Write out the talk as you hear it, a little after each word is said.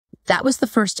that was the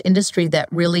first industry that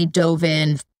really dove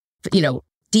in,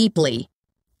 deeply.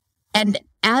 And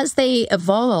as they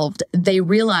evolved, they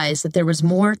realized that there was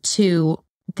more to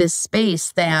this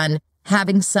space than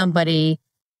having somebody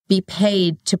be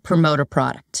paid to promote a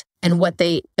product. And what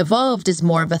they evolved is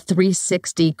more of a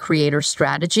 360 creator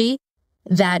strategy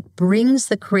that brings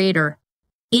the creator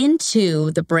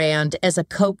into the brand as a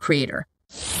co-creator.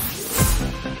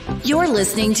 You're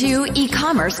listening to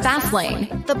eCommerce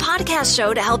Fastlane, the podcast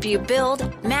show to help you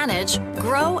build, manage,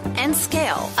 grow, and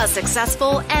scale a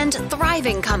successful and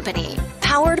thriving company,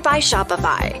 powered by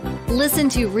Shopify. Listen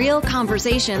to real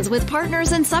conversations with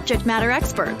partners and subject matter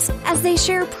experts as they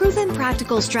share proven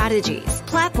practical strategies,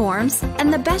 platforms,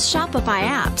 and the best Shopify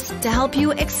apps to help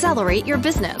you accelerate your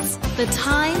business. The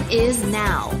time is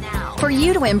now for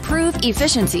you to improve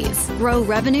efficiencies, grow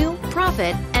revenue,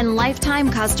 profit, and lifetime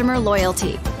customer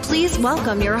loyalty. Please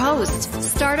welcome your host,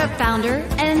 startup founder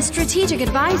and strategic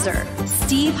advisor,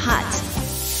 Steve Hutt.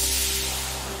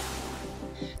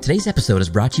 Today's episode is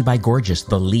brought to you by Gorgias,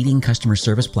 the leading customer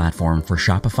service platform for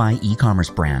Shopify e-commerce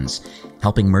brands,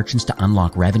 helping merchants to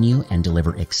unlock revenue and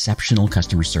deliver exceptional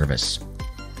customer service.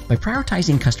 By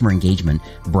prioritizing customer engagement,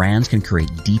 brands can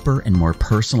create deeper and more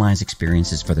personalized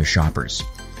experiences for their shoppers.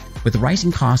 With the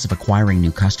rising costs of acquiring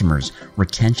new customers,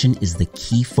 retention is the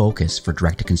key focus for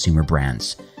direct-to-consumer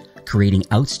brands. Creating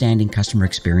outstanding customer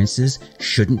experiences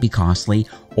shouldn't be costly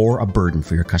or a burden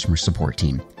for your customer support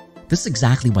team. This is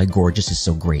exactly why Gorgias is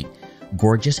so great.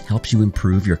 Gorgias helps you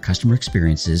improve your customer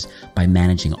experiences by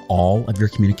managing all of your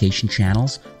communication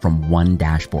channels from one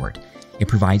dashboard. It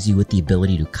provides you with the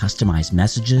ability to customize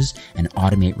messages and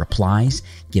automate replies,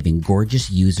 giving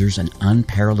Gorgias users an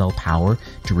unparalleled power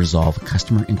to resolve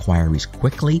customer inquiries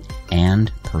quickly and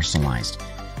personalized,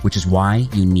 which is why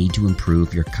you need to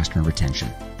improve your customer retention.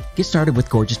 Get started with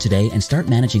Gorgias today and start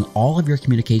managing all of your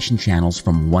communication channels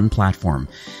from one platform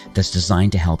that's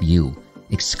designed to help you.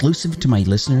 Exclusive to my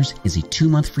listeners is a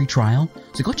 2-month free trial,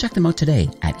 so go check them out today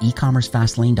at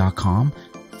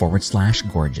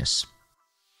ecommercefastlane.com/Gorgias.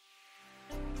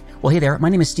 Well, hey there. My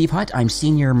name is Steve Hutt. I'm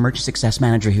Senior Merchant Success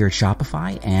Manager here at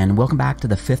Shopify, and welcome back to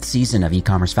the 5th season of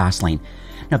eCommerce Fastlane.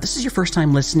 Now, if this is your first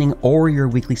time listening or you're a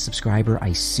weekly subscriber,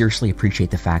 I seriously appreciate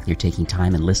the fact that you're taking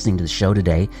time and listening to the show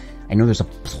today. I know there's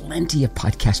plenty of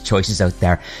podcast choices out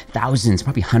there, thousands,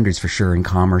 probably hundreds for sure, in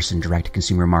commerce and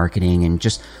direct-to-consumer marketing, and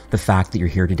just the fact that you're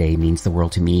here today means the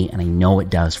world to me, and I know it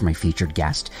does for my featured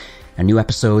guest. Now, new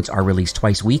episodes are released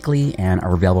twice weekly and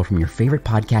are available from your favorite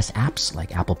podcast apps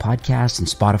like Apple Podcasts and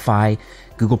Spotify,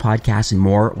 Google Podcasts, and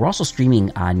more. We're also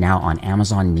streaming now on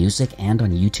Amazon Music and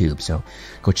on YouTube, so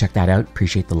go check that out.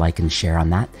 Appreciate the like and share on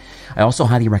that. I also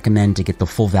highly recommend to get the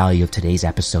full value of today's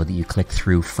episode that you click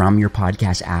through from your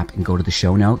podcast app and go to the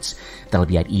show notes. That'll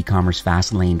be at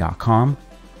ecommercefastlane.com.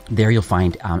 There you'll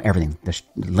find everything, the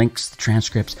links, the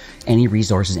transcripts, any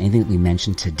resources, anything that we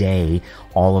mentioned today,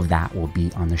 all of that will be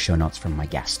on the show notes from my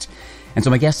guest. And so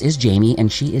my guest is Jamie,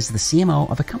 and she is the CMO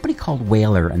of a company called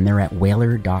Whalar, and they're at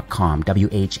whalar.com,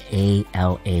 WHALAR.com.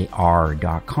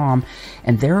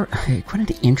 And they're quite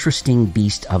an interesting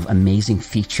beast of amazing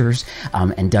features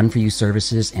and done-for-you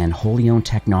services and wholly-owned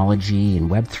technology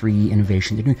and Web3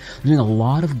 innovation. They're doing a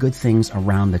lot of good things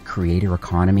around the creator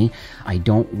economy.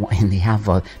 And they have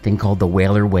a thing called the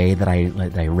Whalar Way that I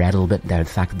read a little bit, the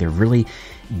fact that they're really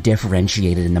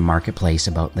differentiated in the marketplace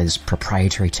about this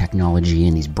proprietary technology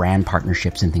and these brand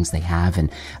partnerships and things they have, and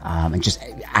just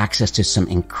access to some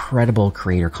incredible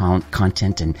creator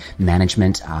content and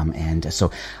management. And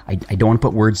so I don't want to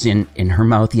put words in her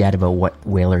mouth yet about what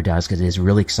Whalar does, because it is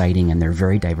really exciting and they're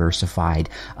very diversified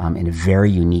in a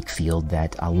very unique field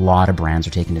that a lot of brands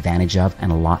are taking advantage of and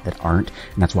a lot that aren't.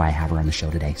 And that's why I have her on the show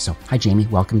today. So hi, Jamie.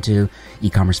 Welcome to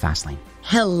eCommerce Fastlane.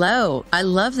 Hello. I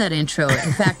love that intro.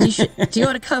 In fact, do you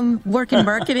want to come work in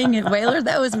marketing at Whalar?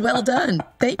 That was well done.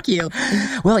 Thank you.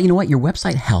 Well, you know what? Your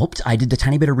website helped. I did a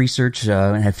tiny bit of research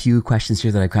and had a few questions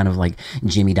here that I kind of like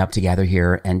jimmied up together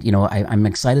here. And, I'm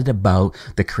excited about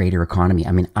the creator economy.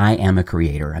 I mean, I am a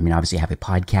creator. I mean, obviously I have a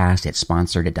podcast. It's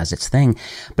sponsored. It does its thing.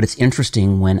 But it's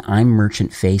interesting when I'm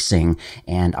merchant facing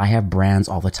and I have brands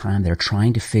all the time that are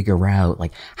trying to figure out,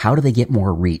 like, how do they get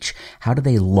more reach? How do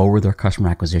they lower their customer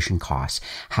acquisition costs?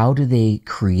 How do they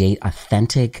create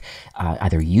authentic,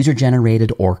 either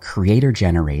user-generated or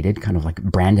creator-generated, kind of like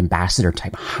brand ambassador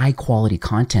type, high-quality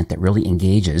content that really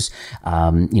engages,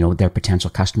 their potential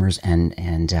customers?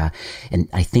 And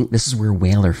I think this is where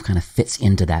Whalar kind of fits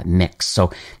into that mix. So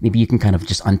maybe you can kind of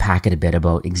just unpack it a bit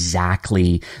about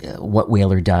exactly what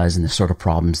Whalar does and the sort of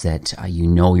problems that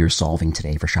you're solving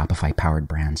today for Shopify-powered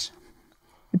brands.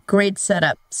 Great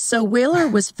setup. So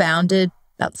Whalar was founded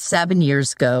about 7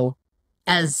 years ago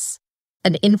as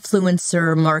an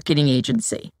influencer marketing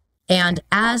agency. And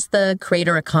as the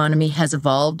creator economy has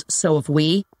evolved, so have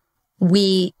we.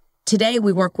 Today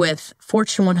we work with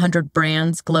Fortune 100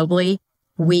 brands globally.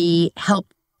 We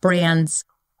help brands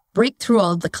break through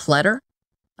all the clutter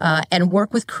and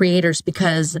work with creators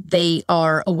because they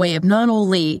are a way of not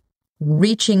only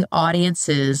reaching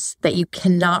audiences that you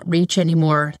cannot reach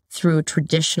anymore through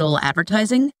traditional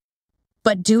advertising,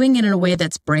 but doing it in a way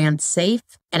that's brand safe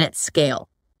and at scale.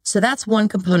 So that's one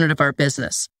component of our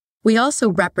business. We also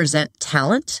represent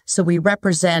talent. So we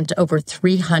represent over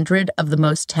 300 of the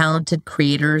most talented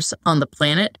creators on the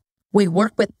planet. We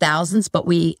work with thousands, but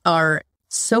we are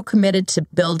so committed to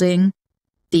building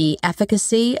the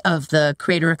efficacy of the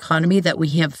creator economy that we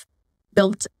have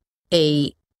built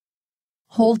a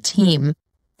whole team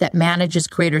that manages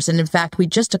creators. And in fact, we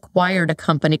just acquired a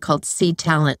company called C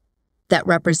Talent that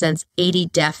represents 80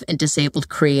 deaf and disabled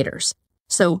creators.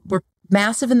 So we're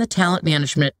massive in the talent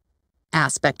management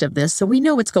aspect of this. So we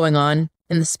know what's going on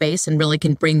in the space and really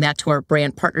can bring that to our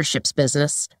brand partnerships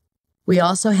business. We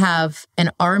also have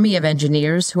an army of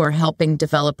engineers who are helping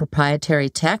develop proprietary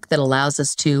tech that allows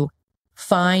us to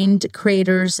find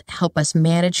creators, help us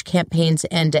manage campaigns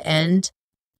end to end,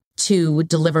 to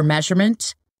deliver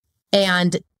measurement,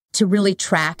 and to really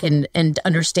track and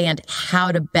understand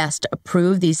how to best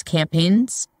approve these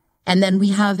campaigns. And then we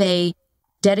have a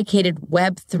dedicated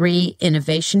Web3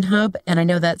 innovation hub. And I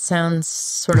know that sounds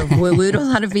sort of woo-woo to a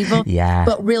lot of people. Yeah.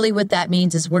 But really what that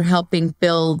means is we're helping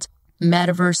build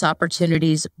metaverse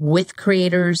opportunities with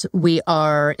creators. We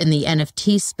are in the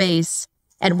NFT space,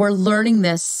 and we're learning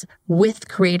this with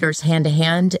creators hand to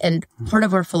hand. And part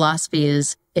of our philosophy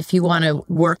is if you want to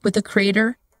work with a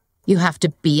creator, you have to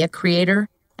be a creator.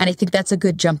 And I think that's a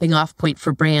good jumping off point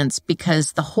for brands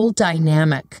because the whole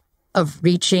dynamic of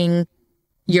reaching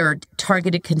your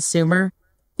targeted consumer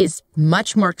is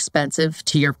much more expensive,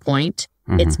 to your point.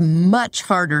 Mm-hmm. It's much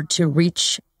harder to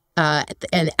reach,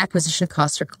 and acquisition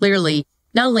costs are clearly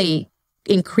not only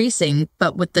increasing,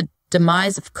 but with the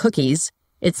demise of cookies,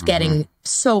 it's getting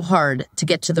so hard to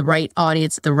get to the right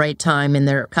audience at the right time in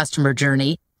their customer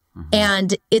journey.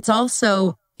 And it's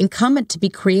also incumbent to be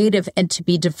creative and to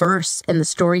be diverse in the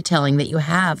storytelling that you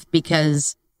have,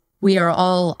 because we are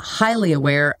all highly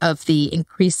aware of the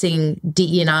increasing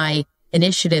DE&I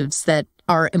initiatives that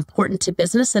are important to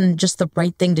business and just the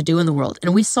right thing to do in the world.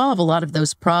 And we solve a lot of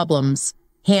those problems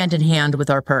hand in hand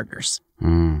with our partners.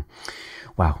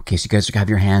 Wow. Okay. So you guys have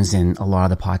your hands in a lot of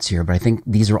the pots here, but I think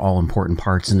these are all important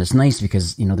parts. And it's nice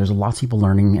because, you know, there's a lot of people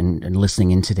learning and listening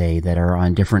in today that are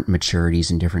on different maturities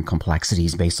and different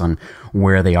complexities based on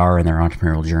where they are in their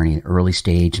entrepreneurial journey, early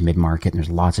stage, mid-market. And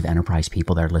there's lots of enterprise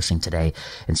people that are listening today.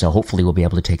 And so hopefully we'll be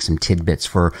able to take some tidbits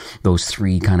for those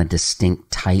three kind of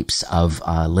distinct types of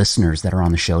listeners that are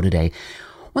on the show today.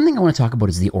 One thing I want to talk about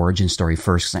is the origin story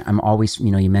first. Cause I'm always,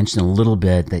 you know, you mentioned a little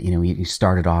bit that, you know, you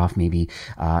started off maybe,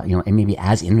 and maybe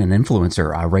as an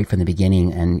influencer, right from the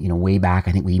beginning. And, you know, way back,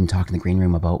 I think we even talked in the green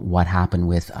room about what happened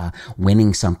with,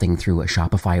 winning something through a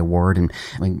Shopify award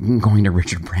and going to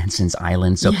Richard Branson's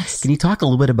island. So yes. Can you talk a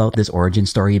little bit about this origin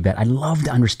story a bit? I'd love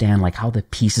to understand like how the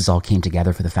pieces all came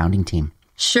together for the founding team.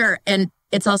 Sure. And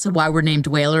it's also why we're named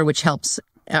Whalar, which helps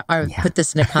put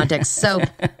this into context. So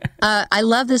I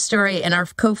love this story. And our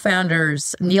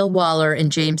co-founders, Neil Waller and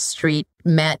James Street,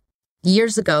 met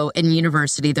years ago in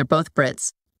university. They're both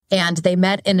Brits. And they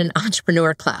met in an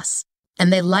entrepreneur class.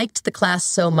 And they liked the class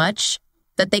so much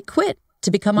that they quit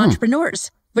to become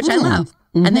entrepreneurs, which I love.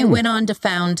 And they went on to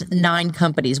found 9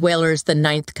 companies. Whalar is the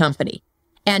 9th company.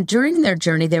 And during their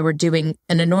journey, they were doing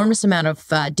an enormous amount of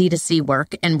D2C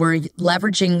work and were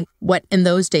leveraging what in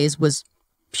those days was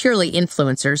purely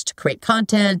influencers to create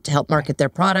content, to help market their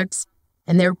products.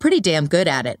 And they were pretty damn good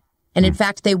at it. And in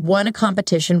fact, they won a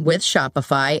competition with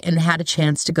Shopify and had a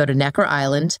chance to go to Necker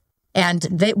Island.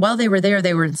 And while they were there,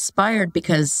 they were inspired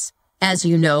because, as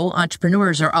you know,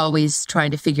 entrepreneurs are always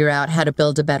trying to figure out how to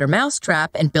build a better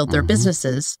mousetrap and build their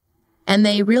businesses. And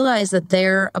they realized that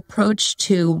their approach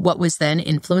to what was then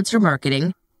influencer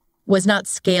marketing was not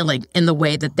scaling in the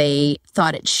way that they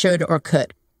thought it should or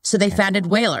could. So they founded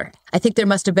Whalar. I think there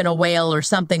must have been a whale or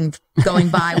something going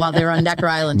by while they were on Necker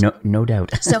Island. No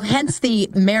doubt. So hence the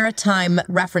maritime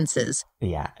references.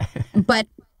 Yeah. But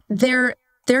their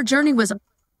journey was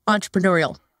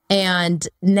entrepreneurial. And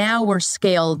now we're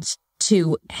scaled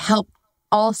to help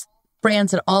all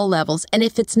brands at all levels. And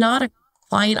if it's not a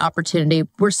client opportunity,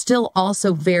 we're still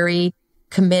also very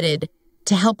committed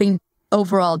to helping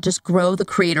overall just grow the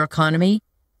creator economy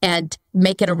and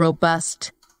make it a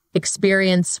robust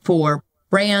experience for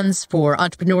brands, for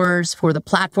entrepreneurs, for the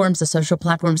platforms, the social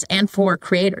platforms, and for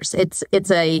creators.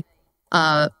 It's a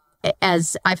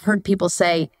as I've heard people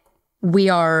say, we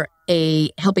are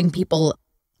helping people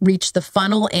reach the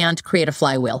funnel and create a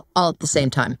flywheel all at the same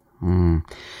time.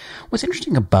 What's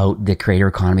interesting about the creator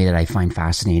economy that I find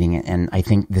fascinating, and I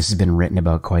think this has been written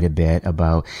about quite a bit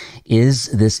about, is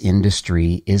this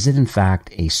industry, is it in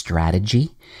fact a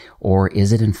strategy or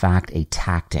is it in fact a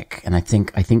tactic? And I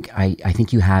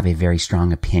think you have a very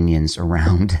strong opinions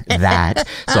around that.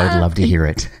 So I'd love to hear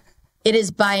it. It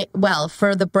is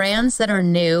for the brands that are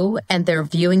new and they're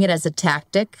viewing it as a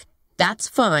tactic, that's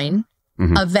fine.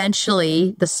 Mm-hmm.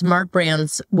 Eventually, the smart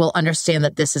brands will understand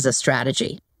that this is a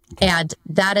strategy. Okay. And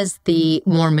that is the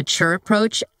more mature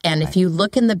approach. And if you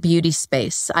look in the beauty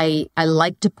space, I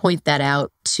like to point that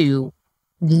out to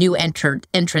new entrants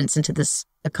into this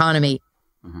economy.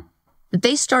 Mm-hmm.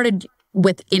 They started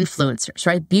with influencers,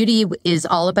 right? Beauty is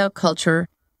all about culture.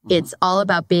 Mm-hmm. It's all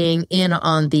about being in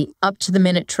on the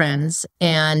up-to-the-minute trends.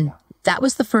 And that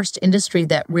was the first industry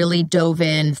that really dove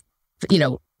in,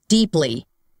 deeply.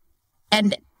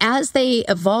 And as they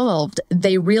evolved,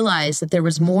 they realized that there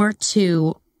was more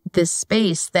to this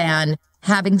space than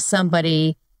having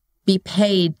somebody be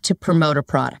paid to promote a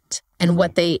product. And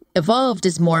what they evolved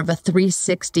is more of a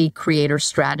 360 creator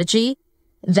strategy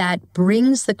that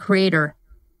brings the creator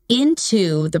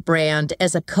into the brand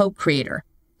as a co-creator,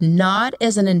 not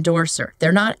as an endorser.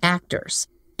 They're not actors.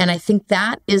 And I think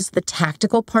that is the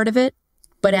tactical part of it.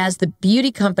 But as the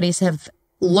beauty companies have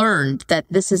learned that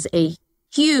this is a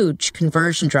huge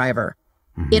conversion driver,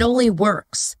 mm-hmm. It only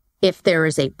works if there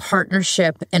is a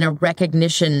partnership and a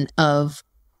recognition of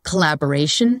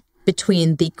collaboration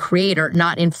between the creator,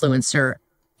 not influencer,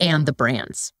 and the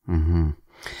brands. Mm-hmm.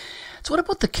 So what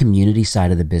about the community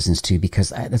side of the business too? Because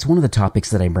that's one of the topics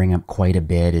that I bring up quite a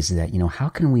bit is that, how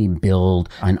can we build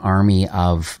an army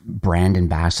of brand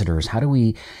ambassadors? How do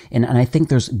we, and I think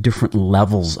there's different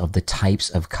levels of the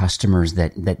types of customers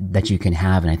that you can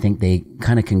have. And I think they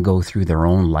kind of can go through their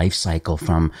own life cycle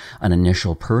from an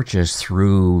initial purchase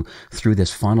through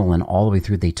this funnel and all the way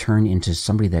through. They turn into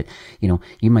somebody that,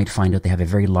 you might find out they have a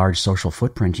very large social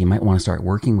footprint. You might want to start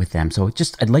working with them. So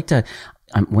I'd like to,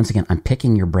 once again, I'm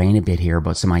picking your brain a bit here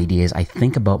about some ideas. I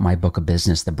think about my book of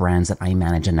business, the brands that I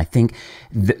manage, and I think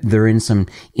they're in some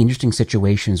interesting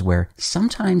situations where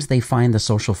sometimes they find the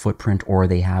social footprint, or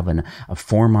they have a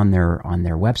form on their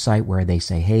website where they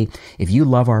say, hey, if you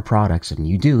love our products, and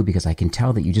you do, because I can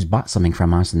tell that you just bought something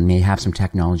from us, and they have some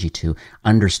technology to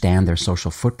understand their social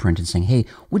footprint and saying, hey,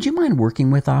 would you mind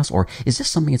working with us? Or is this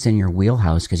something that's in your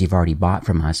wheelhouse because you've already bought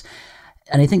from us?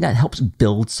 And I think that helps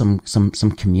build some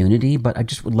community, but I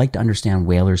just would like to understand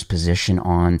Whalar's position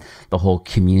on the whole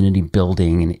community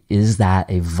building, and is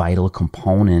that a vital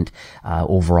component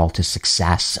overall to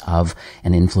success of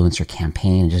an influencer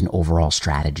campaign and just an overall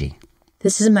strategy?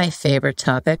 This is my favorite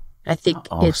topic. I think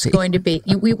going to be,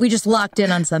 we just locked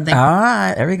in on something. All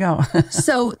right, there we go.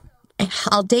 So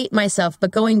I'll date myself,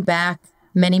 but going back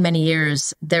many, many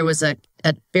years, there was a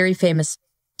very famous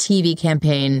TV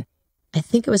campaign. I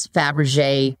think it was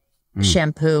Fabergé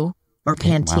shampoo or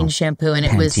Pantene shampoo. And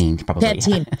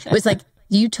Pantene. It was like,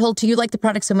 you like the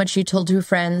product so much, you told two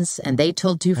friends, and they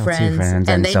told two friends,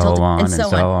 and they told on, and so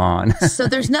on. So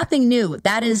there's nothing new.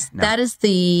 That is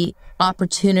the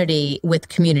opportunity with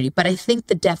community. But I think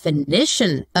the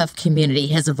definition of community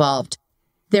has evolved.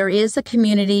 There is a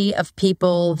community of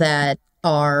people that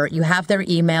you have their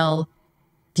email,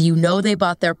 they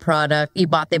bought their product, they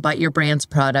bought your brand's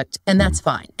product, and that's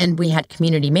fine. And we had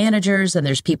community managers, and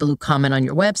there's people who comment on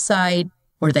your website,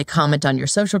 or they comment on your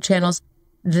social channels.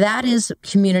 That is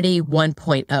community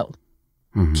 1.0.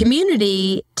 Mm-hmm.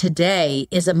 Community today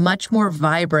is a much more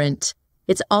vibrant,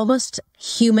 it's almost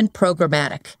human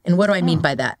programmatic. And what do I mean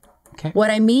by that? Okay.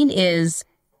 What I mean is,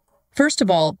 first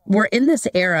of all, we're in this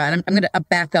era, and I'm going to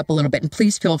back up a little bit, and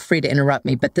please feel free to interrupt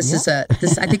me, but this I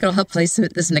think it'll help place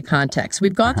this into context.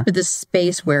 We've gone through this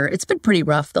space where it's been pretty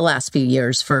rough the last few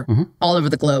years for all over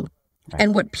the globe. Right.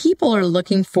 And what people are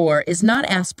looking for is not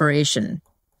aspiration.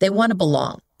 They want to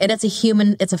belong. And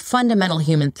it's a fundamental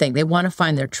human thing. They want to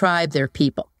find their tribe, their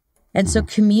people. And so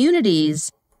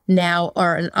communities now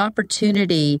are an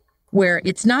opportunity where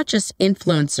it's not just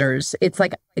influencers. It's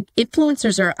like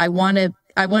influencers are, I want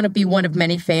to be one of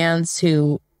many fans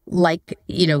who I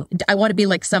want to be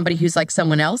like somebody who's like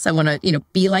someone else. I want to,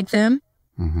 be like them.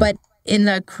 Mm-hmm. But in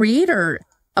the creator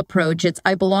approach,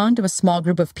 I belong to a small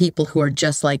group of people who are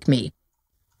just like me.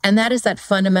 And that is that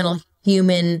fundamental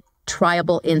human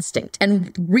tribal instinct.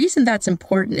 And the reason that's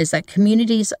important is that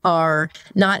communities are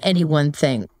not any one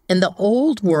thing. In the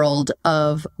old world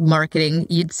of marketing,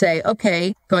 you'd say,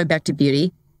 okay, going back to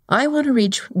beauty, I want to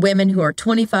reach women who are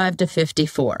 25 to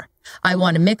 54. I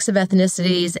want a mix of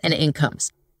ethnicities and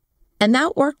incomes. And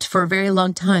that worked for a very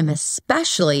long time,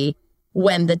 especially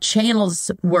when the channels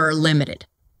were limited.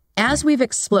 As we've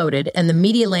exploded and the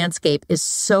media landscape is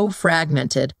so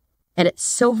fragmented and it's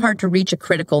so hard to reach a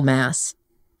critical mass,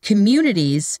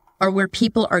 communities are where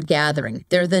people are gathering.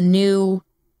 They're the new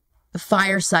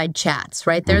fireside chats,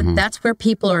 right? That's where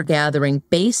people are gathering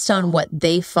based on what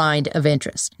they find of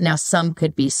interest. Now, some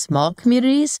could be small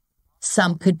communities,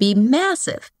 some could be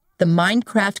massive. The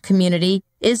Minecraft community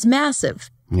is massive.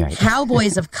 Right.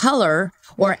 Cowboys of color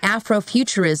or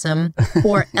Afrofuturism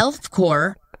or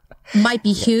elfcore might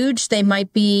be huge. They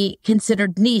might be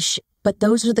considered niche, but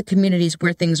those are the communities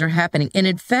where things are happening. And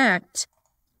in fact,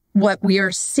 what we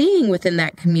are seeing within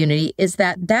that community is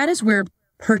that is where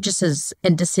purchases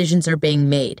and decisions are being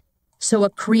made. So a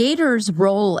creator's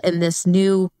role in this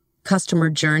new customer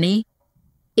journey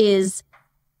is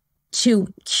to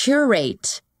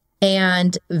curate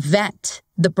and vet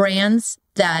the brands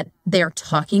that they're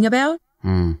talking about.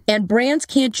 And brands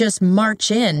can't just march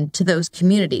in to those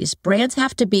communities. Brands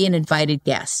have to be an invited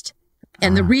guest.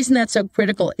 And the reason that's so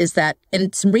critical is that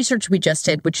in some research we just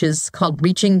did, which is called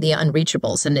Reaching the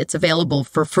Unreachables, and it's available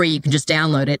for free. You can just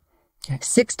download it. Okay.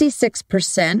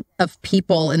 66% of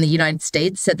people in the United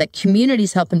States said that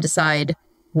communities help them decide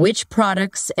which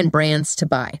products and brands to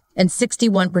buy, and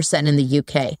 61% in the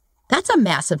UK. That's a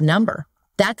massive number.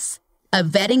 That's a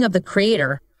vetting of the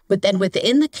creator, but then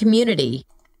within the community,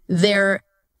 there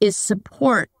is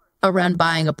support around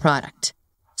buying a product.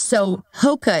 So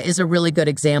Hoka is a really good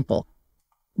example.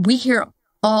 We hear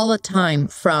all the time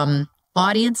from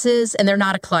audiences, and they're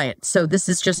not a client. So this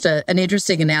is just an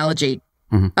interesting analogy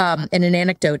and an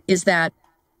anecdote, is that,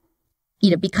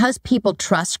 because people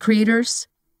trust creators,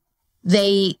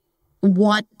 they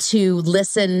want to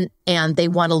listen and they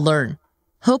want to learn.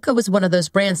 Hoka was one of those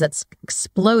brands that's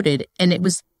exploded, and it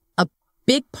was a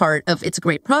big part of it's a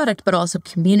great product, but also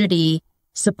community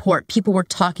support. People were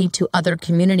talking to other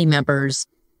community members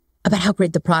about how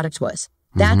great the product was.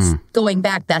 That's going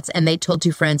back. And they told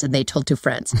two friends and they told two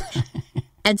friends.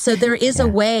 And so there is a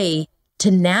way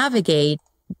to navigate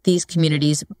these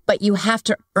communities, but you have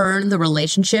to earn the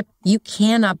relationship. You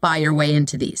cannot buy your way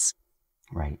into these.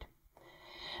 Right.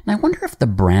 And I wonder if the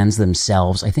brands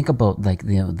themselves, I think about like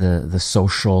the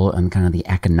social and kind of the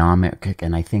economic,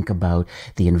 and I think about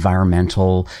the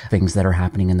environmental things that are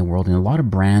happening in the world. And a lot of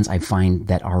brands I find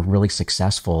that are really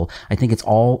successful, I think it's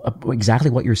all exactly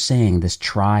what you're saying, this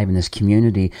tribe and this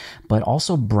community, but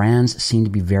also brands seem to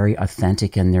be very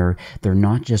authentic, and they're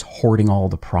not just hoarding all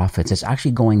the profits. It's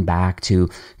actually going back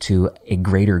to a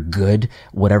greater good,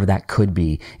 whatever that could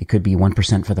be. It could be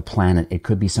 1% for the planet. It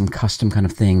could be some custom kind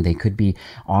of thing. They could be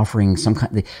offering some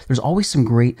kind, there's always some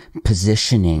great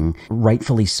positioning,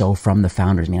 rightfully so, from the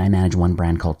founders. I mean, I manage one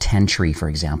brand called 10 Tree, for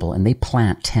example, and they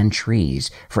plant 10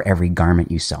 trees for every garment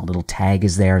you sell. Little tag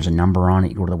is there, there's a number on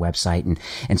it, you go to the website,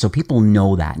 and so people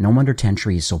know that. No wonder 10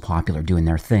 Tree is so popular doing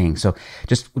their thing. So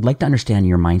just would like to understand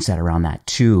your mindset around that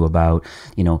too, about,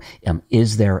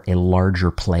 is there a larger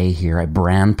play here, a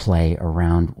brand play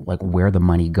around like where the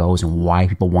money goes and why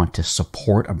people want to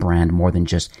support a brand more than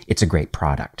just it's a great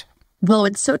product? Well,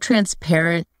 it's so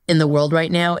transparent in the world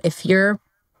right now. If you're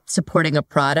supporting a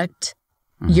product,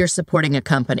 you're supporting a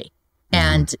company.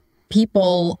 And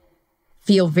people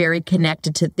feel very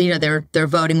connected to, they're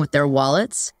voting with their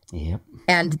wallets. Yep.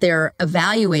 And they're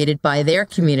evaluated by their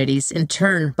communities, in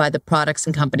turn by the products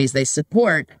and companies they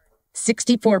support.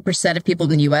 64% of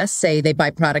people in the US say they buy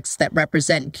products that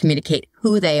represent and communicate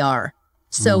who they are.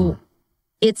 So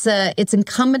it's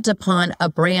incumbent upon a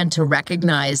brand to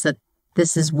recognize that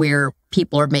this is where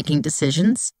people are making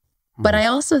decisions. But I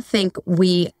also think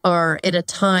we are at a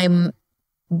time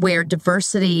where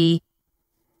diversity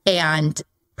and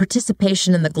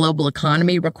participation in the global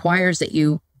economy requires that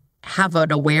you have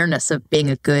an awareness of being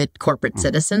a good corporate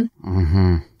citizen.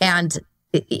 And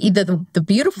the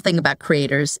beautiful thing about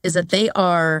creators is that they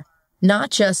are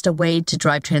not just a way to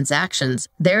drive transactions.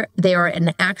 They are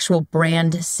an actual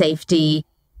brand safety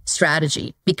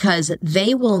strategy, because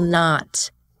they will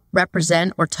not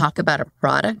represent or talk about a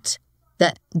product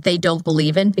that they don't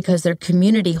believe in, because their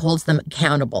community holds them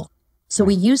accountable. So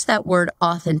we use that word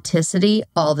authenticity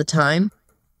all the time,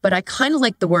 but I kind of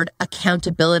like the word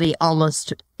accountability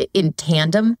almost in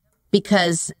tandem,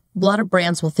 because a lot of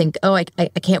brands will think, oh, I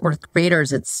can't work with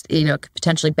creators. It's, could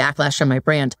potentially backlash on my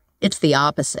brand. It's the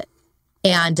opposite.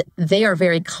 And they are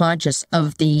very conscious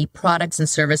of the products and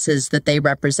services that they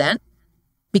represent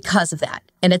because of that.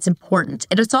 And it's important.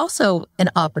 And it's also an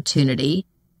opportunity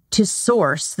to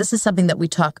source. This is something that we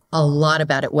talk a lot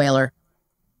about at Whalar.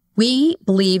 We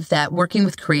believe that working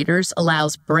with creators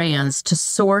allows brands to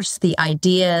source the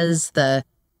ideas, the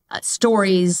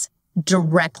stories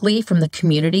directly from the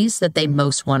communities that they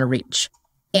most want to reach.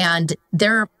 And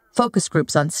there are focus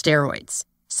groups on steroids.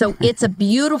 So it's a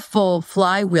beautiful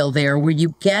flywheel there where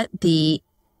you get the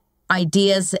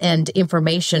ideas and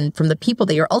information from the people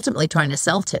that you're ultimately trying to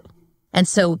sell to. And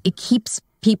so it keeps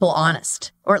people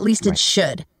honest, or at least it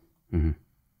should. Mm-hmm.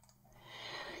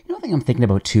 You know, one thing I'm thinking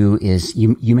about too is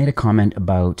you made a comment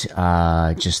about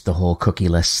just the whole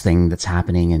cookieless thing that's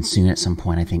happening, and soon at some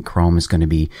point I think Chrome is going to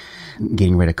be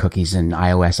getting rid of cookies, and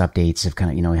iOS updates have kind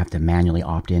of, we have to manually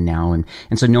opt in now, and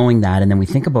so knowing that, and then we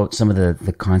think about some of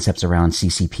the concepts around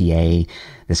CCPA,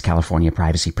 this California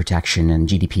privacy protection, and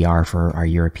GDPR for our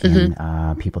European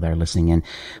people that are listening in.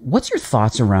 What's your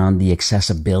thoughts around the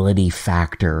accessibility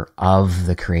factor of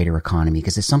the creator economy?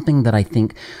 Because it's something that I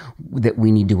think that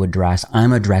we need to address.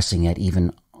 I'm addressing it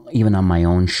even on my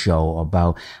own show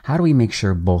about how do we make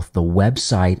sure both the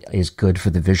website is good for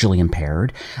the visually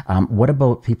impaired? What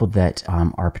about people that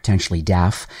are potentially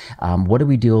deaf? What do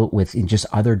we deal with in just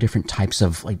other different types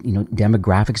of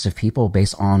demographics of people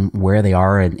based on where they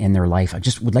are in their life? I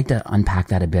just would like to unpack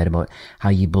that a bit about how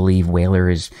you believe Whalar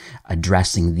is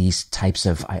addressing these types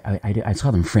of, I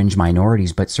call them fringe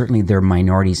minorities, but certainly they're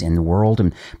minorities in the world,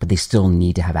 but they still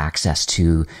need to have access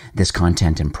to this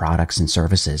content and products and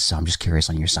services. So I'm just curious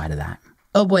on your side of that.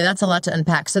 Oh boy, that's a lot to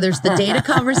unpack. So there's the data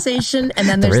conversation, and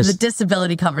then there's the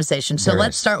disability conversation. So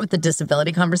let's start with the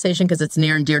disability conversation because it's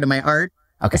near and dear to my heart,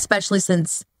 especially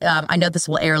since I know this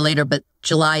will air later, but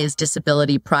July is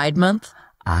Disability Pride Month.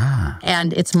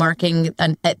 And it's marking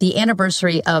the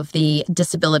anniversary of the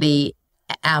Disability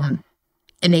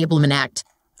Enablement Act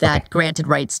that granted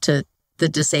rights to the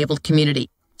disabled community.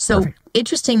 So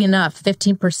interesting enough,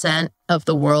 15% of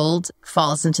the world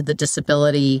falls into the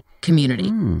disability community.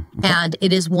 And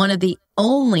it is one of the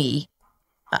only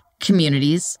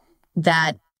communities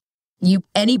that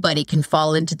anybody can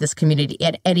fall into this community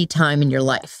at any time in your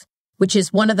life, which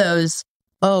is one of those,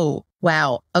 oh,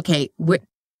 wow, okay,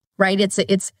 right?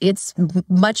 It's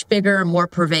much bigger, more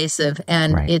pervasive,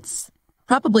 and it's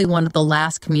probably one of the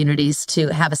last communities to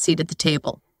have a seat at the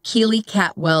table. Keely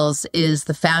Catwells is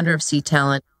the founder of C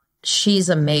Talent. She's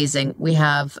amazing. We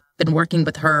have been working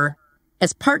with her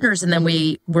as partners, and then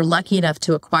we were lucky enough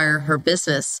to acquire her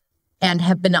business and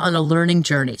have been on a learning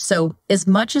journey. So as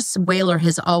much as Whalar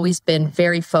has always been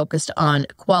very focused on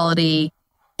equality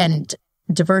and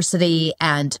diversity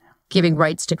and giving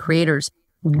rights to creators,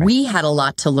 we had a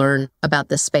lot to learn about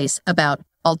this space, about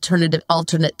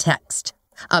alternate text,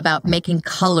 about making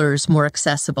colors more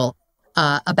accessible,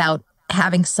 about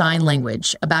having sign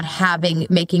language, about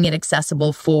making it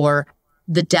accessible for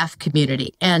the deaf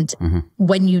community. And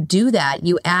when you do that,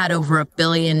 you add over 1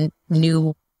 billion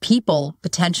new people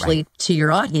potentially to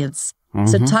your audience.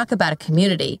 So talk about a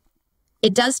community.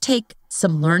 It does take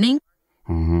some learning,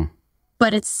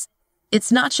 but it's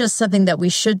not just something that we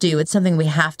should do. It's something we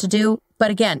have to do.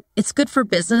 But again, it's good for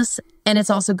business and it's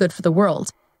also good for the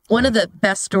world. One of the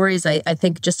best stories I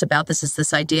think just about this is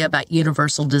this idea about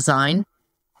universal design.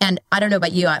 And I don't know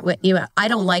about you, I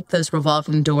don't like those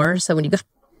revolving doors. So when you go,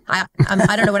 I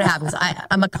don't know what happens.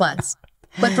 I'm a klutz.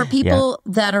 But for people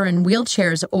that are in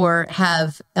wheelchairs or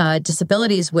have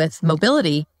disabilities with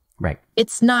mobility,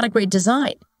 it's not a great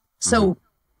design. So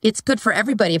it's good for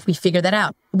everybody if we figure that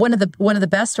out. One of the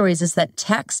best stories is that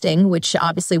texting, which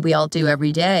obviously we all do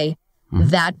every day,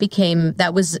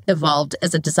 that was evolved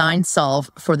as a design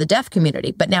solve for the deaf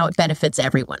community, but now it benefits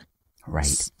everyone.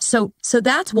 So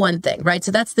that's one thing, right?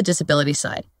 So that's the disability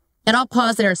side. And I'll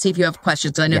pause there and see if you have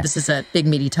questions. I know this is a big,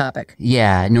 meaty topic.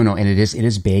 Yeah, no. And it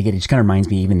is big. It just kind of reminds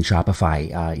me, even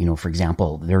Shopify, for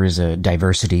example, there is a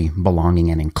diversity,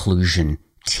 belonging, and inclusion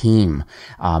team,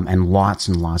 and lots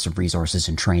of resources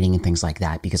and training and things like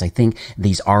that, because I think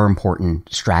these are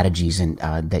important strategies and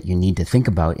that you need to think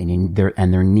about, and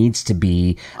there needs to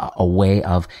be a way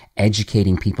of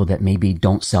educating people that maybe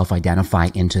don't self-identify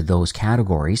into those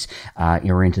categories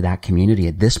or into that community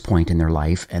at this point in their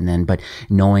life, but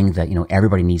knowing that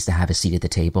everybody needs to have a seat at the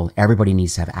table, everybody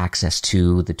needs to have access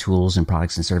to the tools and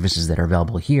products and services that are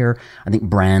available here. I think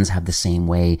brands have the same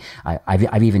way.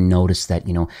 I've even noticed that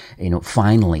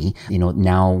finally,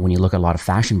 now when you look at a lot of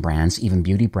fashion brands, even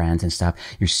beauty brands and stuff,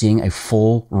 you're seeing a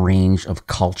full range of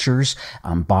cultures,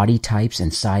 body types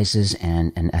and sizes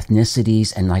and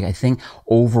ethnicities. And like, I think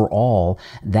overall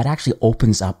that actually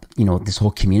opens up, this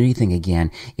whole community thing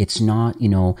again. It's not,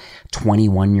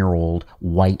 21-year-old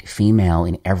white female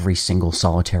in every single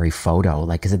solitary photo.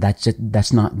 Like, 'cause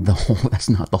that's not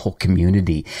the whole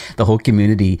community. The whole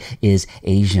community is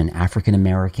Asian, African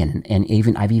American, and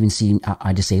I've even seen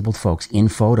disabled folks in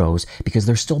photos because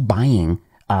they're still buying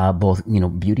both,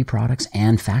 beauty products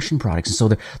and fashion products. And so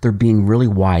they're being really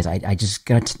wise. I just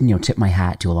got to, tip my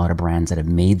hat to a lot of brands that have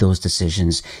made those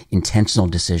decisions, intentional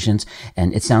decisions.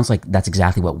 And it sounds like that's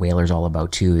exactly what Whalar's all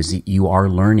about too, is that you are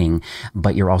learning,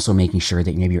 but you're also making sure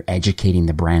that maybe you're educating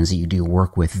the brands that you do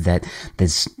work with that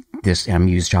this, I'm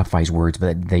using Shopify's words,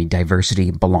 but the diversity,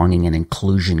 belonging, and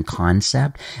inclusion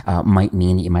concept might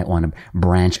mean that you might want to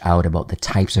branch out about the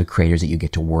types of creators that you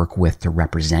get to work with to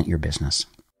represent your business.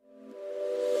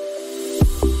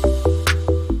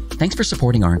 Thanks for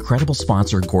supporting our incredible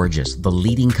sponsor, Gorgeous, the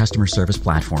leading customer service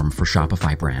platform for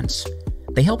Shopify brands.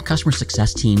 They help customer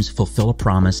success teams fulfill a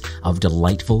promise of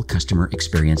delightful customer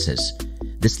experiences.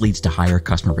 This leads to higher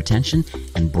customer retention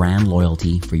and brand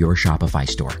loyalty for your Shopify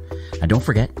store. Now, don't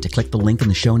forget to click the link in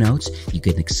the show notes. You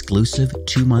get an exclusive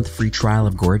 2-month free trial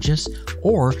of Gorgeous,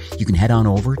 or you can head on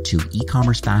over to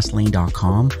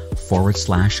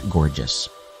ecommercefastlane.com/gorgeous.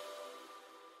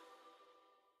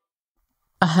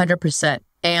 100%.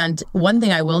 And one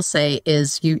thing I will say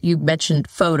is you mentioned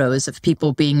photos of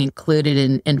people being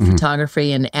included in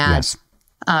photography and ads.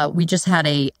 Yes. We just had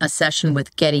a session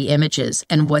with Getty Images.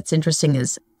 And what's interesting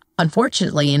is,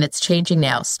 unfortunately, and it's changing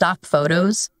now, stock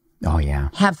photos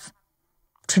have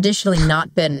traditionally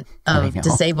not been of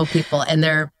disabled people. And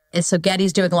so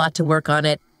Getty's doing a lot to work on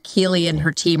it. Keely and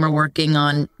her team are working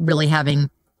on really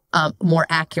having more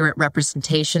accurate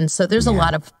representation. So there's a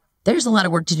lot of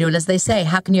work to do. And as they say,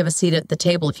 how can you have a seat at the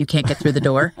table if you can't get through the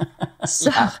door? So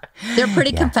they're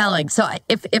pretty compelling. So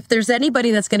if there's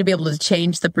anybody that's going to be able to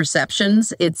change the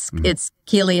perceptions, it's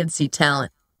Keely and C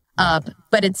Talent.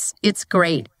 But it's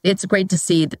great. It's great to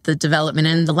see the development.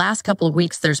 And in the last couple of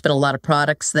weeks, there's been a lot of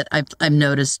products that I've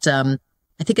noticed. I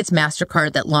think it's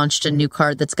MasterCard that launched a new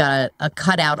card that's got a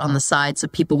cutout on the side so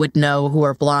people would know who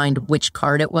are blind which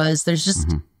card it was. There's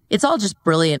just, it's all just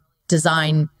brilliant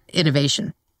design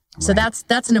innovation. So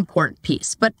that's an important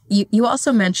piece. But you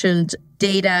also mentioned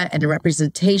data and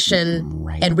representation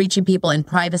and reaching people in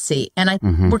privacy. And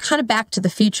we're kind of back to the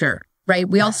future, right?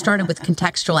 We all started with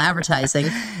contextual advertising.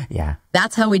 Yeah.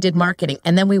 That's how we did marketing.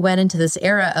 And then we went into this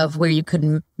era of where you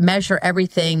could measure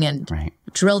everything and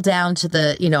drill down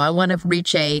to I want to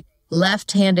reach a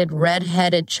left-handed,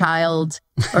 red-headed child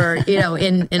or,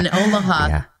 in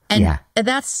Omaha. And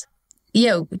that's...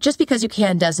 just because you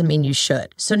can doesn't mean you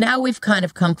should. So now we've kind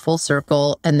of come full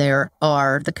circle, and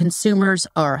the consumers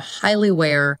are highly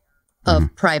aware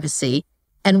of privacy.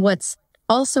 And what's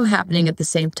also happening at the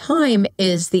same time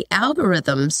is the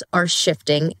algorithms are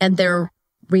shifting, and they're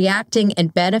reacting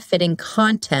and benefiting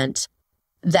content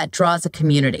that draws a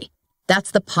community.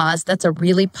 That's a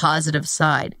really positive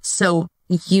side. So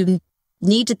you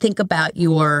need to think about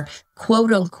your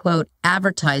quote unquote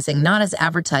advertising, not as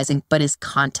advertising, but as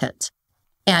content.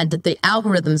 And the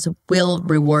algorithms will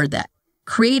reward that.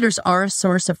 Creators are a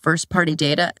source of first-party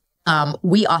data.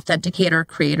 We authenticate our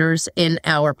creators in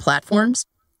our platforms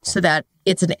so that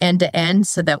it's an end-to-end,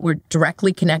 so that we're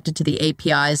directly connected to the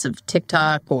APIs of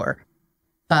TikTok or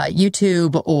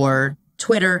YouTube or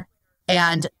Twitter.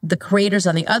 And the creators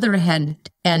on the other hand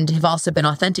have also been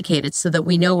authenticated so that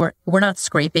we know we're not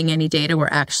scraping any data. We're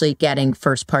actually getting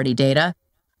first-party data.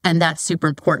 And that's super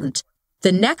important.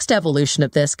 The next evolution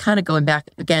of this, kind of going back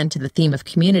again to the theme of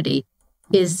community,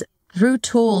 is through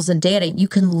tools and data, you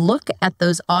can look at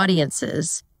those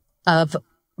audiences of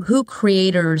who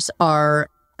creators are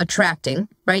attracting,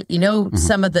 right?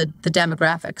 Some of the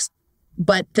demographics,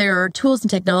 but there are tools and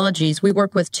technologies. We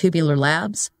work with Tubular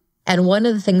Labs. And one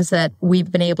of the things that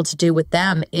we've been able to do with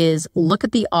them is look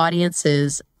at the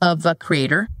audiences of a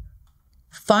creator,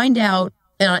 find out,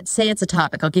 and say it's a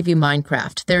topic. I'll give you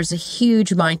Minecraft. There's a huge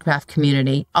Minecraft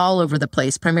community all over the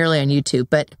place, primarily on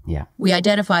YouTube. But we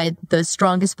identified the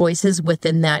strongest voices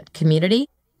within that community.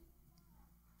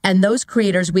 And those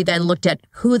creators, we then looked at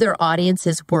who their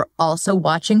audiences were also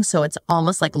watching. So it's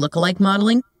almost like lookalike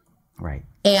modeling. Right.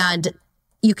 And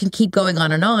you can keep going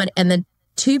on. And then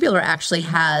Tubular actually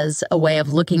has a way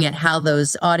of looking at how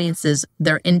those audiences,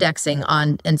 they're indexing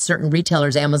on and certain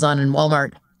retailers, Amazon and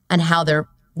Walmart, and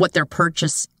what their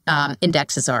purchase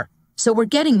indexes are. So we're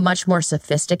getting much more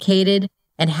sophisticated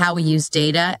in how we use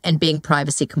data and being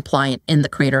privacy compliant in the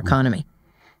creator economy.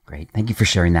 Great. Thank you for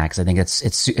sharing that, because I think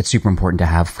it's super important to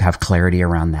have clarity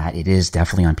around that. It is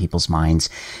definitely on people's minds.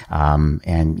 And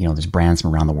there's brands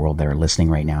from around the world that are listening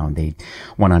right now, and they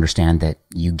want to understand that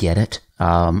you get it.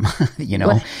 Well, you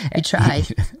try.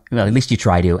 Well, at least you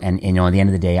try to. And, at the end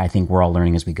of the day, I think we're all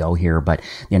learning as we go here. But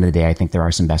at the end of the day, I think there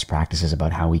are some best practices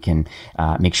about how we can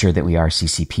make sure that we are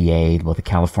CCPA, both the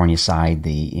California side,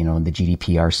 the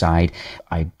GDPR side.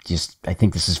 I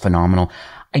think this is phenomenal.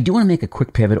 I do want to make a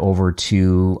quick pivot over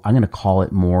to, I'm going to call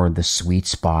it more the sweet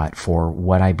spot for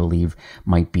what I believe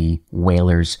might be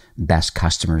Whalar's best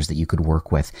customers that you could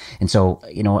work with. And so,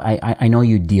 I know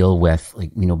you deal with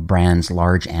brands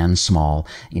large and small.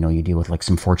 You deal with like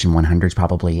some Fortune 100s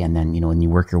probably. And then, when you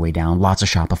work your way down, lots of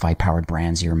Shopify powered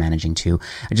brands you're managing too.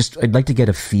 I'd like to get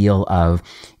a feel of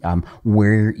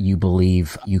where you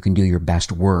believe you can do your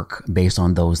best work based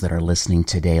on those that are listening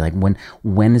today. Like when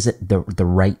is it the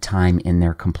right time in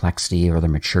their complexity or their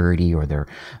maturity or their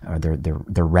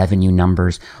revenue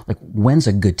numbers? Like, when's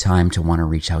a good time to want to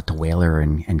reach out to Whalar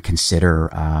and consider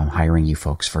hiring you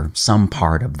folks for some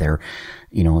part of their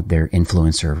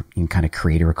influencer and kind of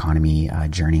creator economy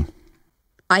journey?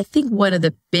 I think one of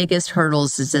the biggest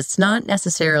hurdles is it's not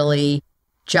necessarily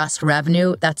just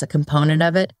revenue. That's a component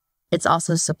of it. It's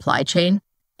also supply chain.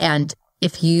 And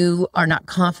if you are not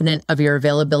confident of your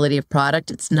availability of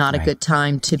product, it's not a good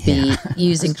time to be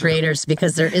using creators,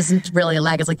 because there isn't really a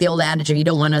lag. It's like the old adage of you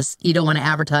don't want to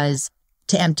advertise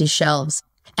to empty shelves.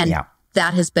 And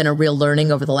that has been a real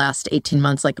learning over the last 18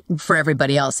 months, like for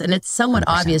everybody else. And it's somewhat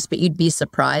 100%. Obvious, but you'd be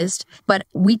surprised. But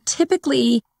we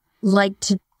typically like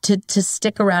to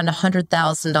stick around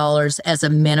 $100,000 as a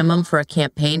minimum for a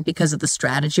campaign because of the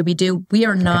strategy we do. We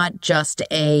are not just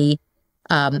there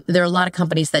are a lot of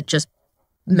companies that just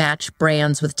match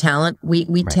brands with talent.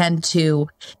 We tend to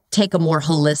take a more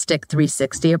holistic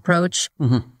 360 approach.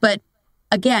 Mm-hmm. But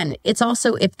again, it's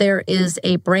also if there is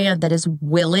a brand that is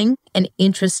willing and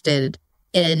interested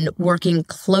in working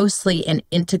closely and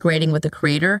integrating with the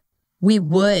creator, we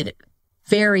would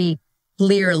very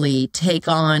clearly take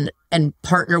on and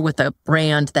partner with a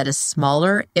brand that is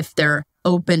smaller if they're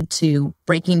open to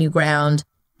breaking new ground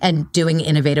and doing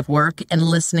innovative work and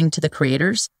listening to the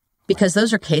creators, because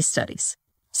those are case studies.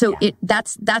 So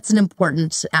that's an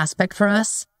important aspect for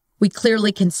us. We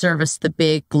clearly can service the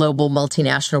big global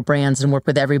multinational brands and work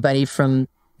with everybody from,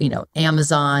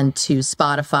 Amazon to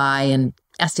Spotify and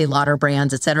Estee Lauder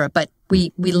brands, et cetera. But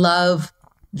we love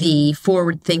the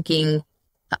forward-thinking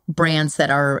brands that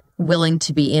are willing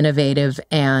to be innovative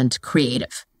and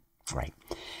creative. Right.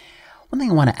 One thing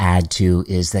I want to add to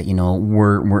is that,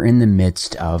 we're in the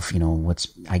midst of, what's,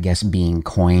 I guess, being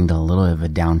coined a little bit of a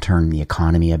downturn in the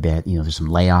economy a bit. There's some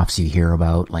layoffs you hear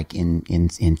about, like in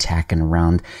tech and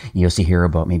around. You also hear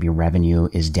about maybe revenue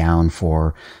is down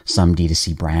for some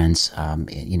D2C brands.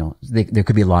 There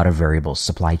could be a lot of variables.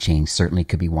 Supply chain certainly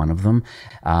could be one of them.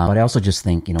 But I also just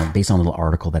think, based on a little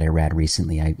article that I read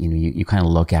recently, you kind of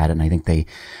look at it, and I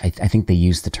think they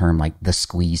use the term like the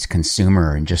squeezed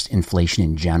consumer, and just inflation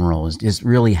in general is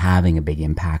really having a big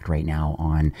impact right now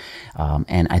on,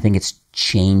 and I think it's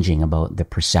changing about the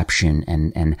perception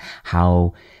and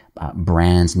how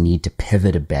brands need to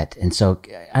pivot a bit. And so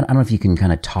I don't know if you can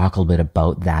kind of talk a little bit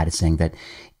about that. It's saying that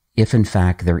if in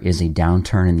fact there is a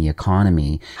downturn in the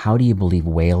economy, how do you believe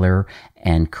Whalar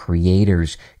and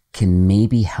creators can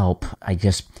maybe help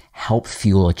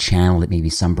fuel a channel that maybe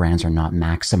some brands are not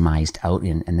maximized out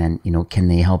in? And then, can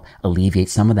they help alleviate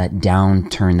some of that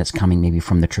downturn that's coming maybe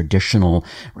from the traditional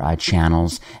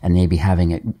channels, and maybe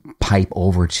having it pipe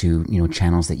over to,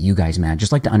 channels that you guys manage?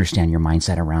 Just like to understand your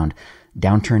mindset around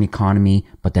downturn economy,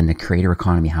 but then the creator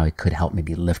economy, how it could help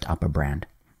maybe lift up a brand.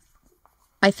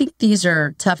 I think these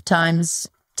are tough times.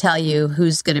 Tell you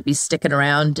who's going to be sticking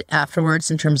around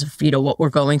afterwards in terms of, what we're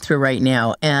going through right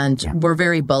now. And we're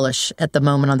very bullish at the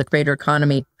moment on the creator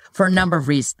economy for a number of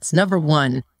reasons. Number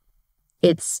one,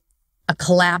 it's a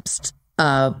collapsed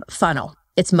funnel.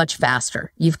 It's much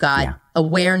faster. You've got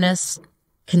awareness,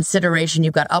 consideration,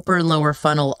 you've got upper and lower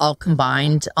funnel all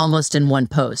combined almost in one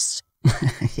post.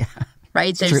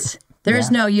 Right?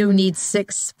 There's no, you need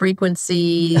 6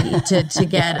 frequency to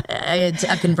get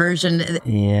a conversion.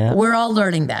 Yeah. We're all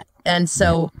learning that. And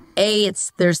so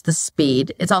there's the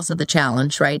speed. It's also the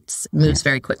challenge, right? It moves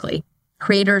very quickly.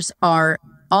 Creators are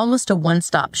almost a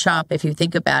one-stop shop if you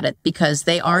think about it, because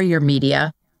they are your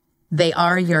media. They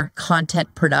are your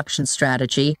content production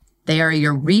strategy. They are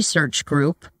your research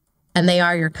group, and they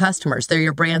are your customers. They're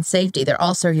your brand safety. They're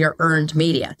also your earned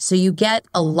media. So you get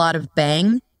a lot of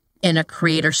bang in a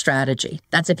creator strategy.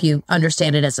 That's if you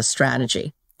understand it as a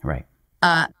strategy. Right.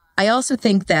 I also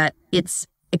think that it's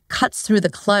it cuts through the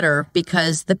clutter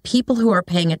because the people who are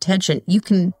paying attention,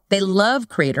 they love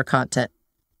creator content.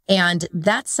 And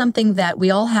that's something that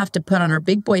we all have to put on our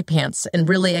big boy pants and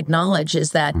really acknowledge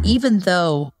is that even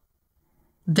though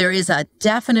there is a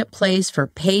definite place for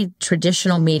paid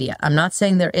traditional media, I'm not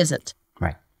saying there isn't,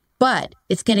 right? But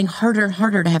it's getting harder and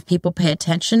harder to have people pay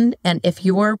attention. And if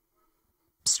your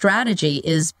strategy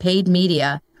is paid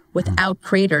media without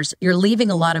creators, you're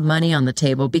leaving a lot of money on the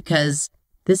table because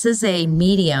this is a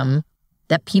medium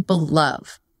that people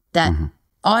love, that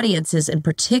audiences, in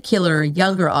particular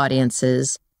younger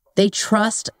audiences, they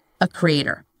trust a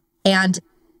creator. And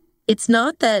it's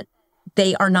not that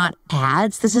they are not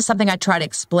ads. This is something I try to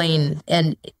explain.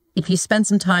 And if you spend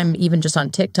some time even just on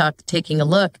TikTok taking a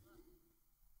look,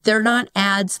 they're not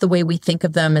ads the way we think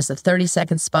of them as a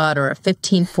 30-second spot or a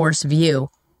 15-force view.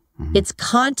 It's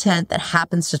content that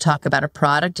happens to talk about a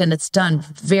product, and it's done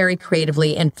very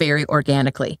creatively and very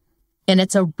organically. And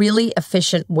it's a really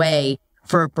efficient way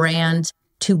for a brand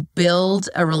to build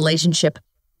a relationship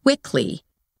quickly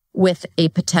with a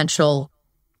potential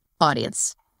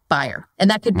audience buyer. And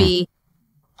that could be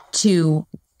to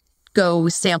go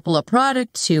sample a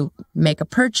product, to make a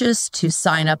purchase, to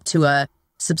sign up to a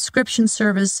subscription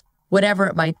service, whatever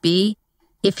it might be.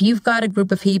 If you've got a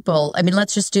group of people, I mean,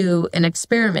 let's just do an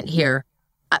experiment here.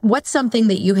 What's something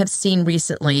that you have seen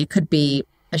recently? It could be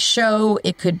a show.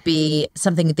 It could be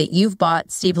something that you've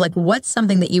bought. Steve, like what's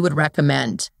something that you would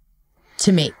recommend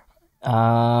to me?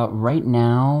 Right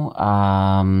now,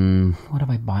 what have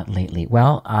I bought lately?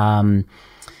 Well,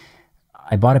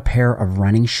 I bought a pair of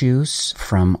running shoes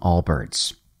from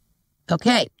Allbirds.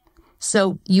 Okay.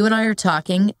 So you and I are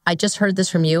talking. I just heard this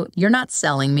from you. You're not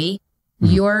selling me.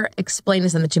 You're explaining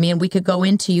something to me, and we could go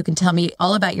into, you can tell me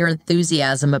all about your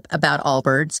enthusiasm about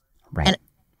Allbirds. Right. And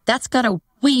that's got a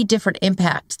way different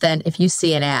impact than if you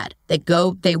see an ad.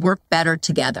 They work better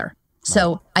together.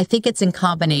 So I think it's in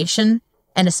combination,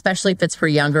 and especially if it's for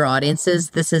younger audiences,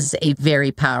 this is a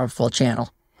very powerful channel.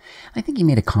 I think you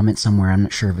made a comment somewhere. I'm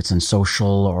not sure if it's on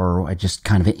social or just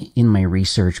kind of in my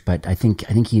research, but I think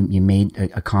you made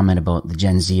a comment about the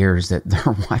Gen Zers that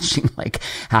they're watching, like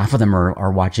half of them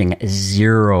are watching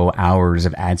 0 hours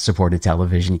of ad-supported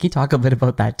television. Can you talk a bit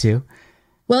about that too?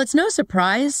 Well, it's no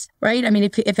surprise, right? I mean,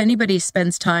 if anybody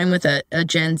spends time with a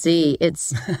Gen Z,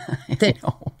 it's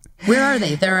where are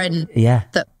they? They're in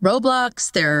the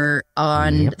Roblox. They're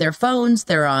on their phones.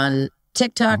 They're on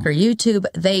TikTok or YouTube.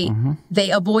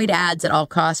 They avoid ads at all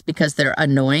costs because they're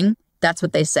annoying. That's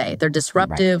what they say. They're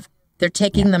disruptive. Right. They're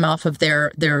taking them off of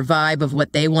their vibe of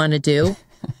what they want to do.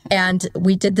 And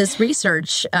we did this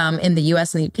research in the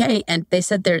US and the UK, and they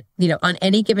said they're, on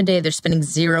any given day, they're spending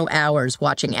 0 hours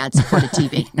watching ad-supported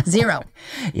TV. 0.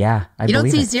 Yeah, you don't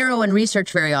see 0 in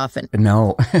research very often.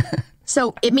 No.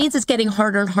 So it means it's getting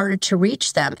harder and harder to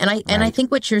reach them. And I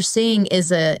think what you're seeing is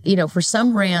for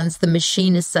some brands, the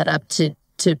machine is set up to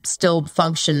still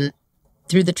function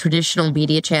through the traditional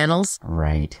media channels.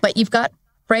 Right. But you've got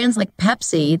brands like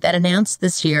Pepsi that announced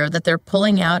this year that they're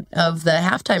pulling out of the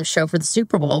halftime show for the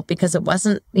Super Bowl because it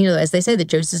wasn't, as they say, the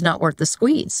juice is not worth the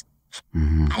squeeze.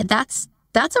 And that's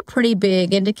a pretty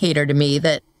big indicator to me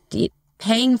that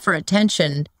paying for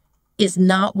attention is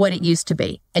not what it used to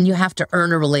be. And you have to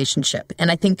earn a relationship. And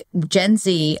I think Gen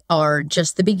Z are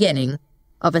just the beginning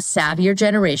of a savvier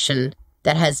generation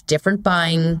that has different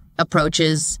buying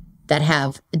approaches, that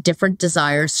have different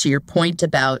desires, to your point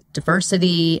about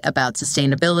diversity, about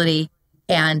sustainability.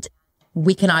 And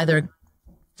we can either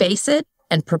face it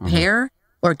and prepare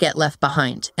or get left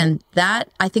behind. And that,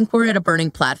 I think we're at a burning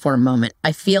platform moment.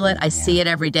 I feel it. I see it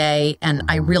every day. And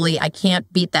I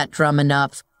can't beat that drum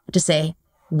enough to say,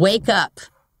 wake up.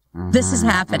 This is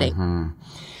happening.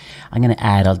 I'm going to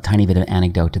add a tiny bit of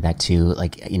anecdote to that too.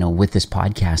 Like, with this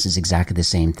podcast is exactly the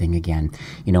same thing again.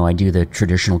 I do the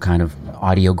traditional kind of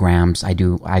audiograms. I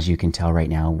do, as you can tell right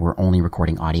now, we're only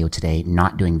recording audio today,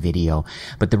 not doing video.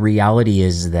 But the reality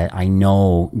is that I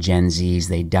know Gen Zs,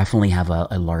 they definitely have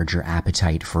a larger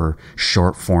appetite for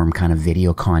short form kind of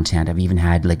video content. I've even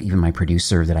had, even my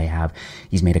producer that I have,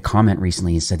 he's made a comment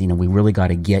recently and said, we really got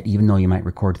to get, even though you might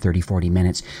record 30, 40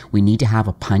 minutes, we need to have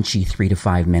a punchy 3 to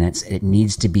 5 minutes. It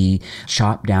needs to be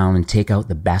chop down and take out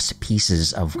the best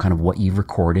pieces of kind of what you've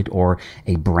recorded, or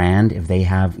a brand, if they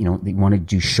have, they want to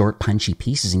do short punchy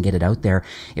pieces and get it out there.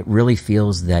 It really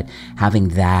feels that having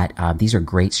that, these are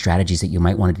great strategies that you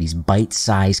might want to do, these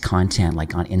bite-sized content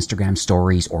like on Instagram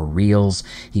stories or reels.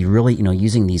 He really,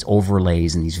 using these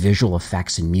overlays and these visual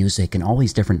effects and music and all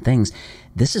these different things,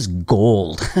 this is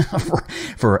gold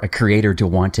for a creator to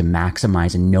want to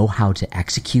maximize and know how to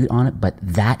execute on it. But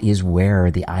that is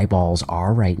where the eyeballs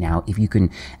are right now. If you can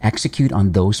execute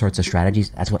on those sorts of strategies,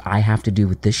 that's what I have to do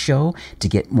with this show to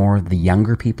get more of the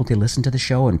younger people to listen to the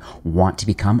show and want to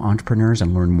become entrepreneurs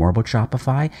and learn more about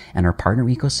Shopify and our partner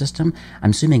ecosystem.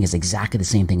 I'm assuming it's exactly the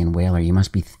same thing in Whalar. You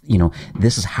must be,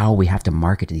 this is how we have to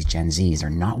market to these Gen Zs. They're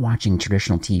not watching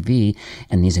traditional TV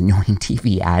and these annoying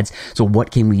TV ads. So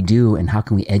what can we do and how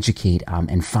can we educate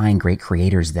and find great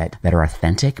creators that are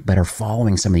authentic but are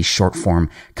following some of these short form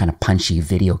kind of punchy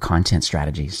video content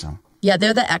strategies? So yeah,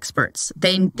 they're the experts.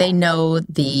 They know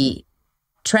the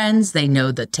trends, they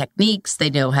know the techniques, they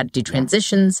know how to do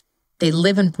transitions. They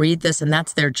live and breathe this, and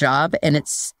that's their job. And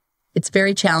it's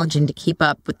very challenging to keep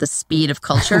up with the speed of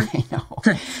culture. I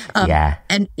know. Yeah.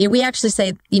 And we actually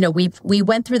say, we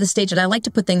went through the stage, and I like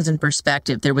to put things in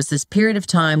perspective. There was this period of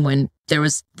time when there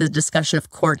was the discussion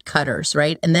of cord cutters,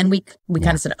 right? And then we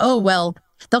kind of said, oh, well,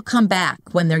 they'll come back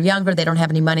when they're younger. They don't have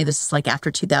any money. This is like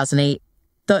after 2008.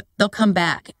 They'll come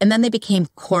back. And then they became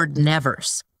cord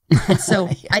nevers. And so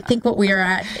I think what we are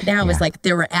at now is like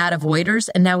there were ad avoiders,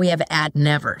 and now we have ad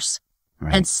nevers.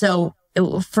 Right. And so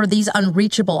for these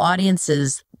unreachable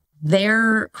audiences,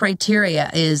 their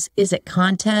criteria is it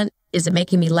content? Is it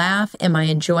making me laugh? Am I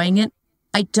enjoying it?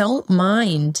 I don't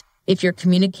mind if you're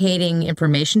communicating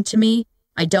information to me.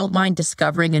 I don't mind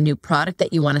discovering a new product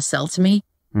that you want to sell to me,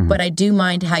 but I do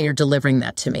mind how you're delivering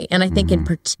that to me. And I think in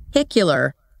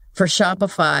particular for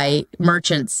Shopify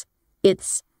merchants,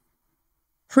 it's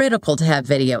critical to have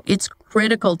video. It's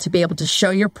critical to be able to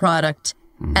show your product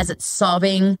as it's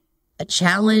solving a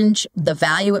challenge, the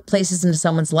value it places into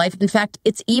someone's life. In fact,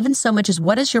 it's even so much as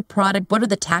what is your product? What are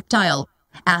the tactile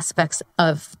aspects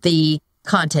of the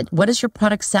content? What does your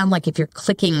product sound like if you're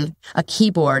clicking a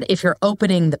keyboard, if you're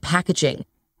opening the packaging?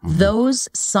 Those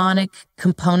sonic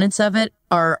components of it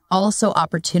are also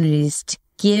opportunities to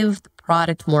give the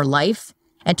product more life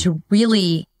and to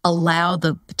really allow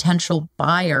the potential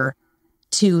buyer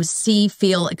to see,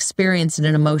 feel, experience in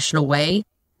an emotional way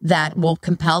that will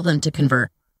compel them to convert.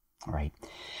 All right.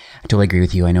 I totally agree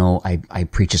with you. I know I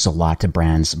preach this a lot to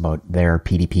brands about their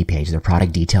PDP page, their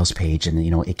product details page. And,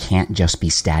 it can't just be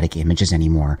static images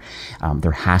anymore.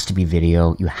 There has to be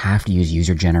video. You have to use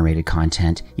user-generated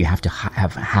content. You have to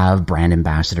have brand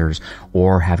ambassadors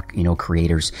or have,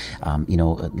 creators,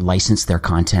 license their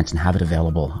content and have it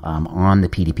available on the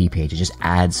PDP page. It just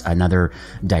adds another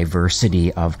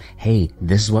diversity of, hey,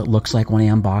 this is what it looks like when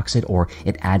I unbox it, or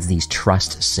it adds these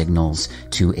trust signals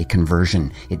to a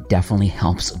conversion. It definitely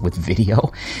helps with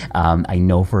video. I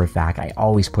know for a fact, I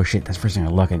always push it. That's the first thing I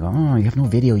look. I go, oh, you have no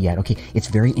video yet. Okay, it's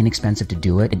very inexpensive to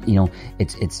do it.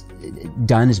 It's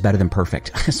done is better than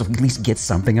perfect. So at least get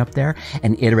something up there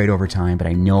and iterate over time. But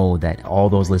I know that all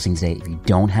those listening today, if you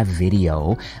don't have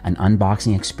video, an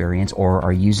unboxing experience, or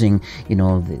are using,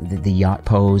 the yacht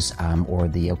pose or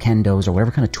the Okendos or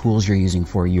whatever kind of tools you're using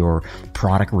for your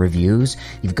product reviews,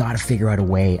 you've got to figure out a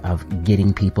way of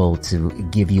getting people to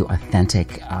give you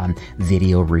authentic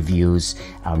video reviews,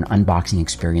 unboxing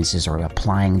experiences, or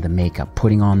applying the makeup,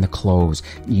 putting on the clothes,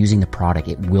 using the product.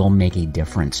 It will make a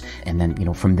difference. And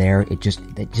then, from there, it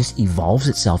just evolves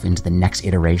itself into the next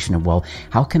iteration of, well,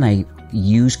 how can I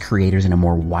use creators in a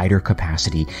more wider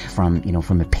capacity from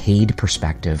a paid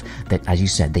perspective that, as you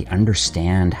said, they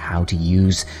understand how to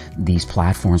use these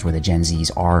platforms where the Gen Zs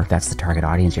are. That's the target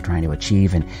audience you're trying to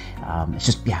achieve. And it's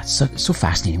just, so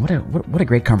fascinating. What a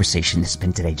great conversation this has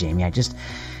been today, Jamie.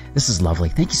 This is lovely.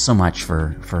 Thank you so much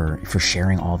for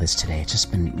sharing all this today. It's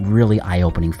just been really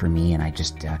eye-opening for me, and I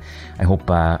hope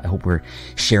we're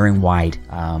sharing wide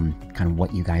kind of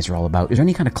what you guys are all about. Is there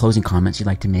any kind of closing comments you'd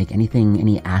like to make? Anything,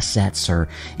 any assets, or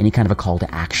any kind of a call to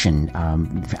action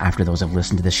after those have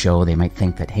listened to the show? They might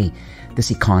think that, hey, this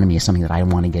economy is something that I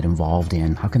want to get involved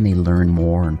in. How can they learn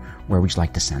more, and where would you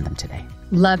like to send them today?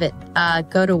 Love it.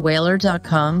 Go to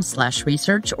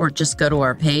whalar.com/research, or just go to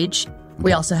our page.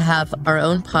 We also have our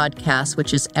own podcast,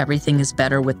 which is Everything is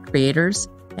Better with Creators,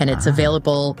 and it's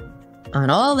available on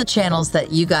all the channels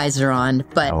that you guys are on.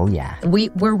 But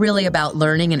we're really about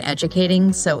learning and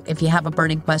educating. So if you have a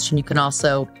burning question, you can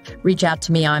also reach out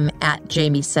to me. I'm at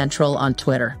Jamie Central on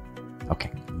Twitter.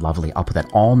 Okay, lovely. I'll put that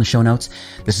all in the show notes.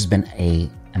 This has been a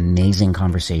amazing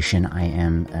conversation. I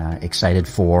am excited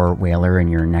for Whalar and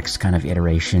your next kind of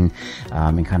iteration,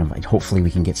 and kind of hopefully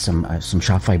we can get some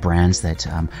Shopify brands that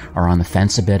are on the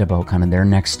fence a bit about kind of their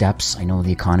next steps. I know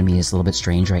the economy is a little bit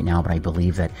strange right now, but I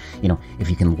believe that, if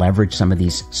you can leverage some of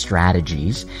these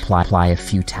strategies, apply a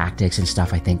few tactics and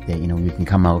stuff, I think that, we can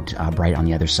come out bright on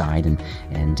the other side. And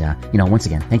once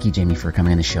again, thank you, Jamie, for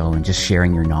coming on the show and just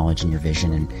sharing your knowledge and your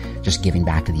vision and just giving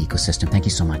back to the ecosystem. Thank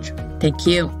you so much. Thank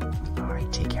you. All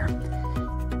right, take care.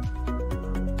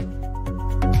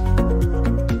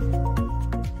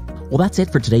 Well, that's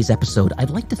it for today's episode.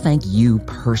 I'd like to thank you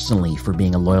personally for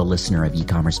being a loyal listener of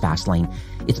eCommerce Fastlane.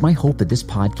 It's my hope that this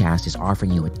podcast is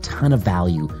offering you a ton of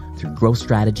value through growth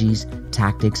strategies,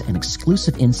 tactics, and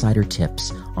exclusive insider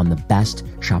tips on the best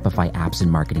Shopify apps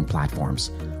and marketing platforms,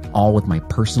 all with my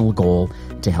personal goal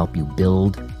to help you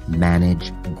build,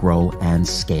 manage, grow, and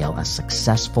scale a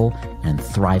successful and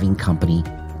thriving company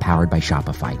powered by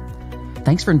Shopify.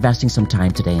 Thanks for investing some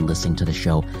time today and listening to the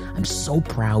show. I'm so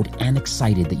proud and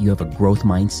excited that you have a growth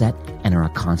mindset and are a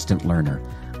constant learner.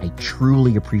 I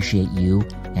truly appreciate you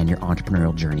and your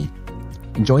entrepreneurial journey.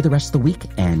 Enjoy the rest of the week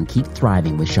and keep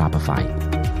thriving with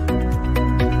Shopify.